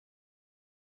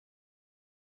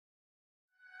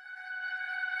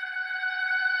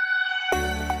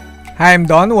Hi, I'm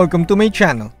Don. Welcome to my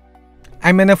channel.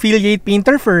 I'm an affiliate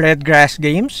painter for Red Grass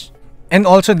Games and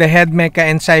also the head mecha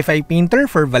and sci-fi painter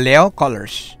for Vallejo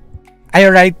Colors. I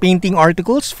write painting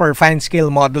articles for Fine Scale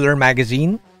Modular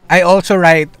Magazine. I also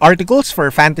write articles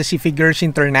for Fantasy Figures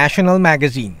International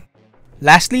Magazine.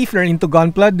 Lastly, if you're into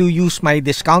Gunpla, do use my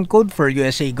discount code for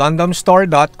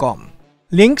usagundamstore.com.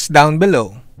 Links down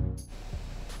below.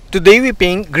 Today we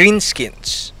paint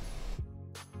greenskins.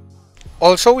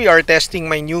 Also, we are testing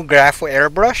my new Grafo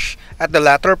Airbrush at the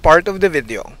latter part of the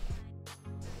video.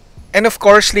 And of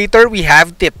course, later we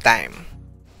have tip time.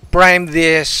 Prime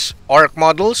these Ork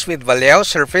models with Vallejo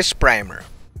Surface Primer.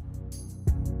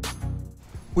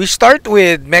 We start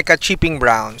with Mecha Chipping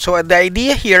Brown. So the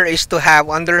idea here is to have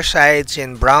undersides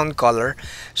in brown color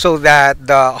so that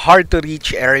the hard to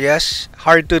reach areas,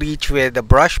 hard to reach with the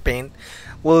brush paint,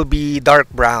 will be dark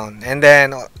brown. And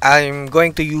then I'm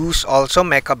going to use also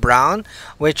Mecha Brown,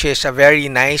 which is a very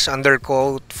nice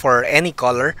undercoat for any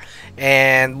color,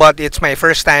 but it's my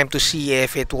first time to see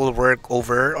if it will work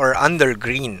over or under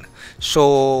green,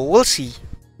 so we'll see.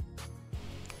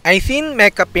 I thin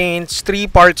Mecha paints 3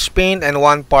 parts paint and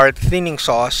 1 part thinning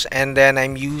sauce, and then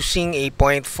I'm using a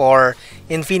 0.4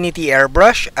 Infinity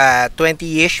Airbrush at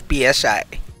 20-ish PSI.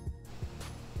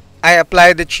 I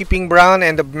applied the Chipping Brown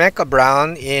and the Mecha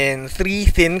Brown in 3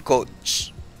 thin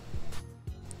coats.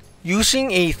 Using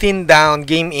a thinned down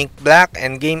Game Ink Black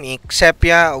and Game Ink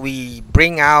Sepia, we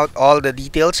bring out all the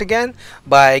details again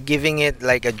by giving it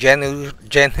like a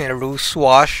generous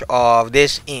wash of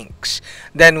these inks.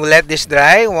 Then we let this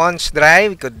dry. Once dry,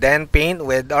 we could then paint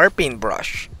with our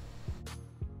paintbrush.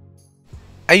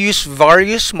 I use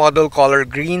various model color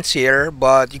greens here,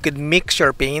 but you could mix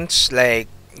your paints, like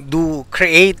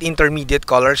create intermediate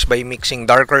colors by mixing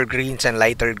darker greens and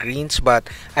lighter greens, but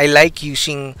I like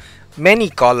using many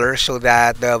colors so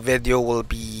that the video will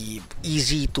be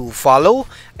easy to follow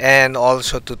and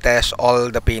also to test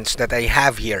all the paints that I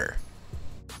have here.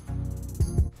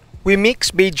 We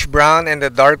mix beige brown and the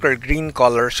darker green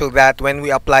color so that when we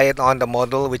apply it on the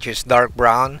model, which is dark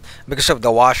brown, because of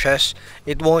the washes,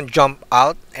 it won't jump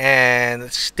out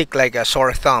and stick like a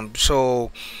sore thumb.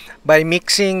 So by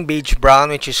mixing beige brown,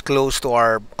 which is close to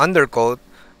our undercoat,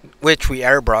 which we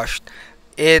airbrushed,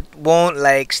 it won't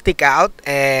like stick out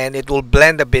and it will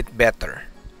blend a bit better.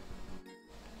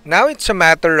 Now it's a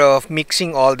matter of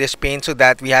mixing all this paint so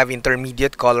that we have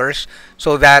intermediate colors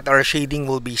so that our shading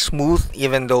will be smooth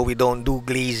even though we don't do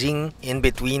glazing in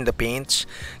between the paints,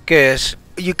 because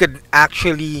you could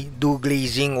actually do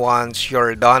glazing once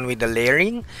you're done with the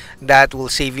layering. That will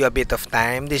save you a bit of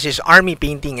time. This is army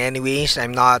painting anyways.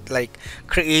 I'm not like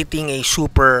creating a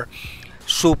super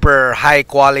high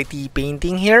quality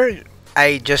painting here.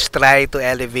 I just try to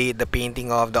elevate the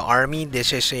painting of the army.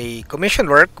 This is a commission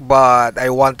work, but I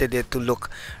wanted it to look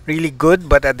really good,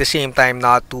 but at the same time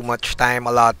not too much time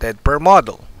allotted per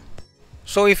model.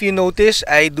 So if you notice,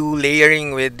 I do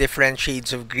layering with different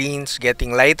shades of greens,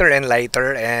 getting lighter and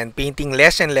lighter and painting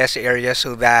less and less areas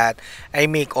so that I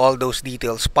make all those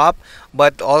details pop.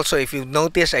 But also if you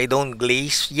notice, I don't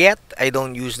glaze yet. I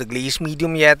don't use the glaze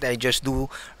medium yet. I just do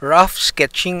rough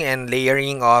sketching and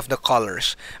layering of the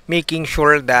colors, making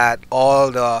sure that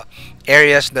all the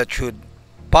areas that should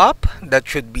pop, that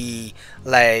should be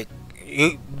like,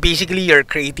 basically you're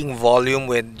creating volume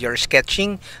with your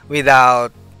sketching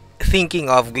without thinking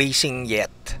of glazing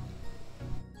yet.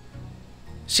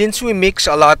 Since we mix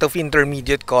a lot of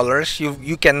intermediate colors,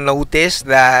 you can notice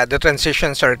that the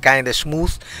transitions are kind of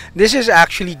smooth. This is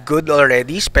actually good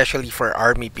already, especially for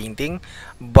army painting,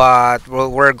 but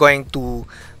we're going to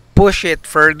push it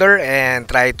further and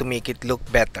try to make it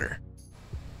look better.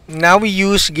 Now we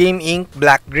use Game Ink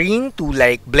Black Green to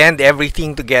like blend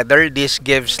everything together. This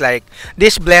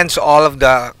blends all of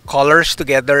the colors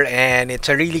together, and it's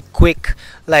a really quick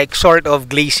like sort of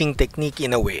glazing technique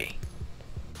in a way.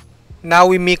 Now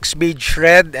we mix beige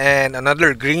red and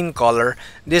another green color.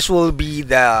 This will be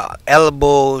the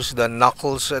elbows, the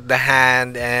knuckles of the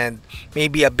hand, and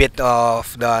maybe a bit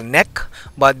of the neck,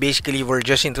 but basically we're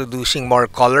just introducing more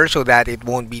color so that it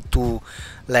won't be too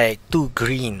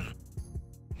green.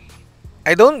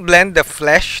 I don't blend the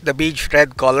flesh, the beige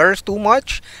red colors too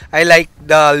much. I like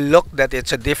the look that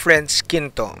it's a different skin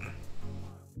tone.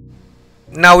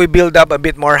 Now we build up a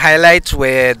bit more highlights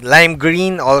with lime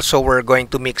green. Also, we're going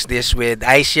to mix this with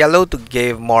ice yellow to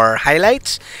give more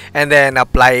highlights and then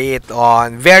apply it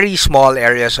on very small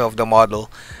areas of the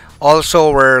model.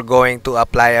 Also, we're going to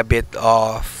apply a bit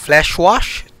of flesh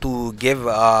wash to give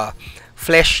a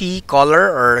fleshy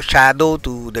color or shadow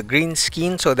to the green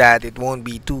skin so that it won't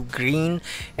be too green,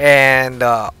 and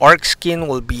the orc skin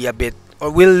will be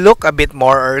will look a bit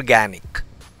more organic.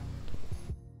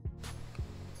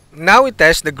 Now we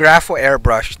test the Grafo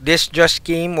Airbrush. This just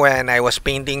came when I was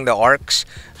painting the Orks,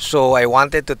 so I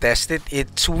wanted to test it.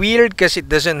 It's weird because it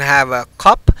doesn't have a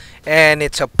cup and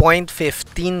it's a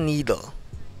 0.15 needle.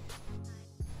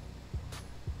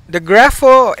 The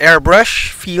Grafo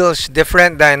Airbrush feels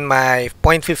different than my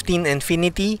 0.15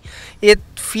 Infinity. It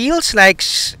feels like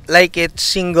it's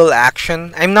single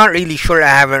action. I'm not really sure, I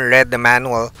haven't read the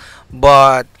manual,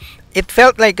 but it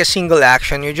felt like a single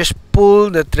action. You just pull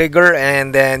the trigger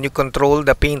and then you control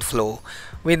the paint flow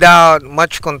without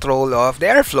much control of the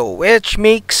airflow, which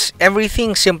makes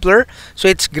everything simpler. So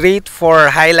it's great for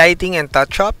highlighting and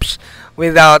touch-ups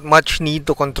without much need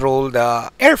to control the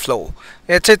airflow.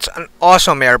 It's an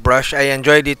awesome airbrush. I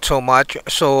enjoyed it so much,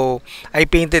 so I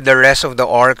painted the rest of the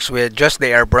Orks with just the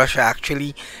airbrush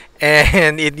actually,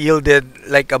 and it yielded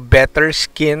like a better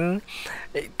skin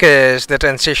because the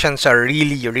transitions are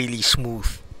really smooth.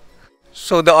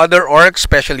 So the other Ork,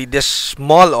 especially this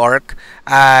small Ork,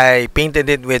 I painted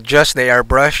it with just the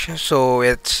airbrush. So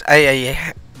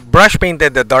I brush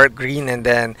painted the dark green and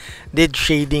then did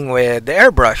shading with the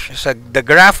airbrush. So the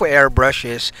Grafo airbrush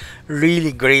is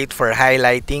really great for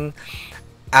highlighting.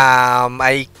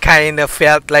 I kind of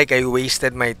felt like I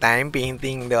wasted my time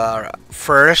painting the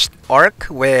first Ork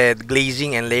with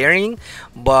glazing and layering,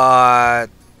 but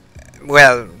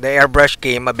well, the airbrush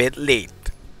came a bit late.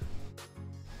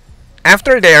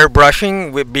 After the airbrushing,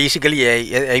 basically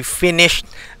I finished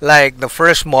like the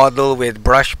first model with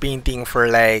brush painting for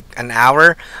like an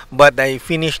hour, but I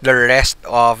finished the rest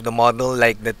of the model,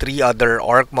 like the 3 other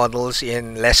Ork models,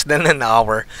 in less than an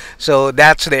hour. So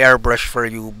that's the airbrush for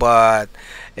you, but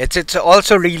it's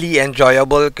also really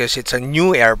enjoyable because it's a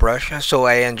new airbrush, so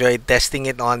I enjoyed testing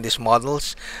it on these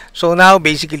models. So now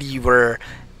basically we're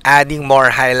adding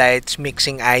more highlights,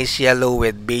 mixing ice yellow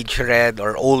with beige red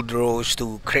or old rose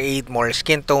to create more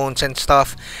skin tones and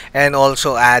stuff, and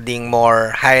also adding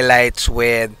more highlights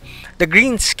with the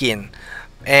green skin.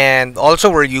 And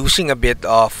also we're using a bit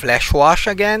of flesh wash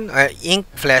again, ink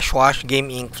flesh wash,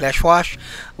 game ink flesh wash,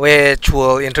 which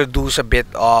will introduce a bit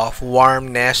of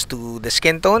warmness to the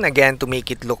skin tone again to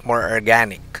make it look more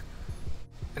organic.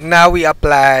 Now we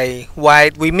apply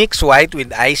white. We mix white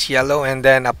with ice yellow and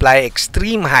then apply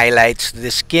extreme highlights to the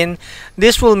skin.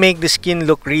 This will make the skin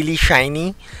look really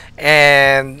shiny.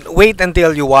 And wait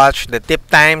until you watch the tip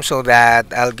time so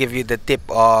that I'll give you the tip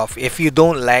of if you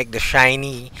don't like the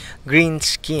shiny green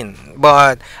skin.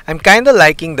 But I'm kind of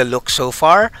liking the look so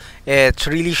far. It's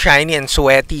really shiny and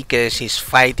sweaty because he's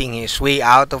fighting his way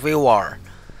out of a war.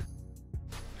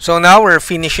 So now we're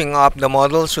finishing up the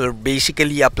models. We're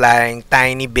basically applying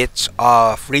tiny bits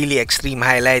of really extreme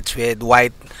highlights with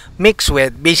white mixed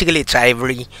with, basically it's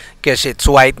ivory because it's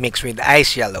white mixed with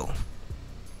ice yellow.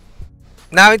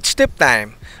 Now it's tip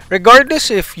time.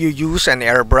 Regardless if you use an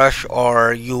airbrush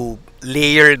or you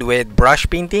layered with brush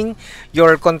painting,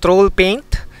 your control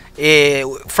paint,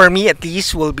 for me at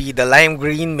least, will be the lime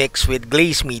green mixed with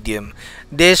glaze medium.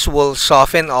 This will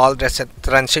soften all the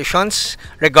transitions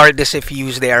regardless if you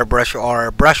use the airbrush or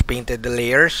brush painted the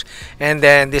layers, and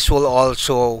then this will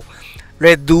also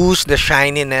reduce the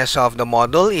shininess of the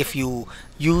model. If you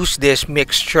use this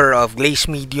mixture of glaze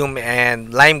medium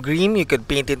and lime green, you could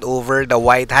paint it over the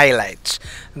white highlights,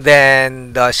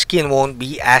 then the skin won't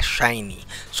be as shiny.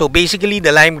 So basically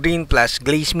the lime green plus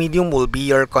glaze medium will be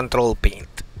your control paint.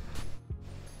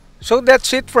 So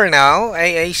that's it for now.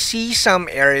 I see some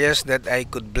areas that I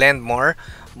could blend more,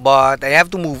 but I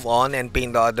have to move on and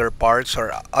paint the other parts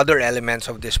or other elements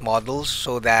of this models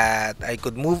so that I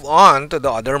could move on to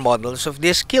the other models of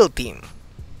this kill team.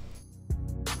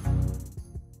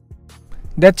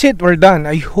 That's it, we're done.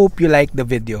 I hope you liked the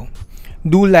video.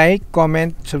 Do like,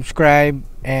 comment, subscribe,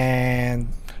 and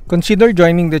consider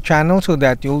joining the channel so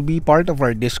that you'll be part of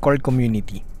our Discord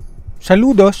community.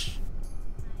 Saludos!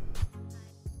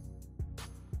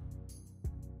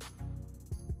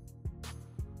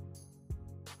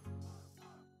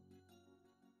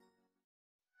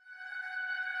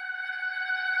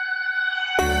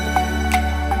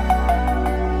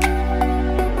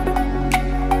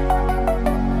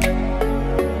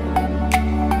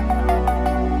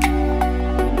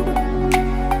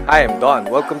 I am Don.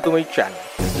 Welcome to my channel.